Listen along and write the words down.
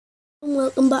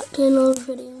Welcome back to another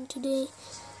video. Today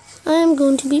I am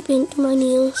going to be painting my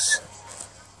nails.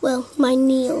 Well, my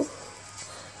nail.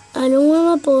 I know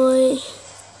I'm a boy.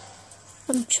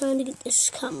 I'm trying to get this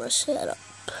camera set up.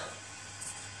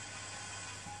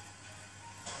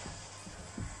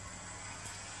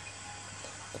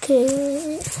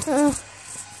 Okay.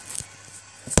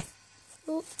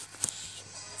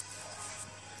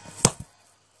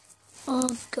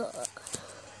 Oh God.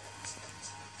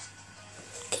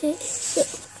 Okay, so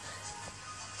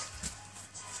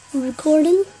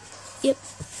recording? Yep,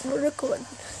 we're recording.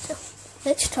 So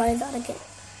let's try that again.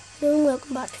 Hello and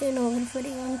welcome back to another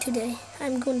video, and today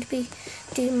I'm going to be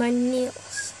doing my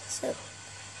nails. So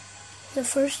the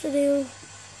first video,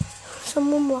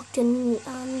 someone walked in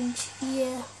and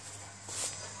yeah.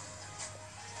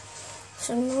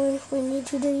 So now we need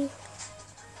to do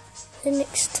the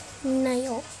next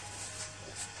nail.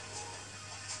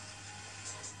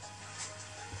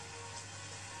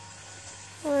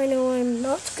 I know I'm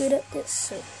not good at this,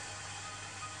 so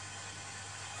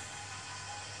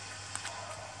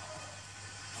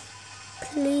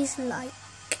please like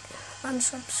and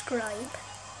subscribe,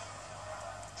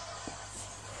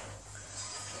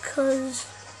 because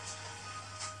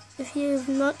if you've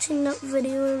not seen that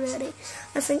video already,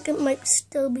 I think it might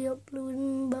still be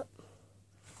uploading, but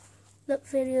that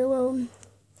video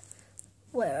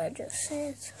where I just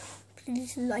said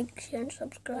please like, share and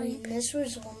subscribe. This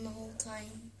was on the whole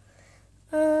time.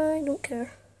 I don't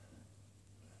care.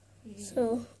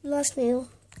 So, last nail.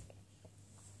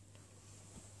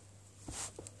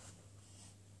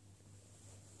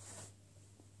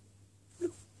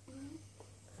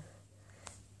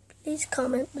 Please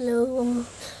comment below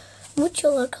which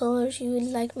other colours you would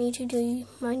like me to do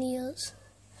my nails.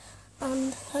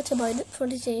 And that's about it for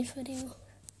today's video.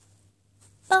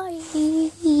 Bye!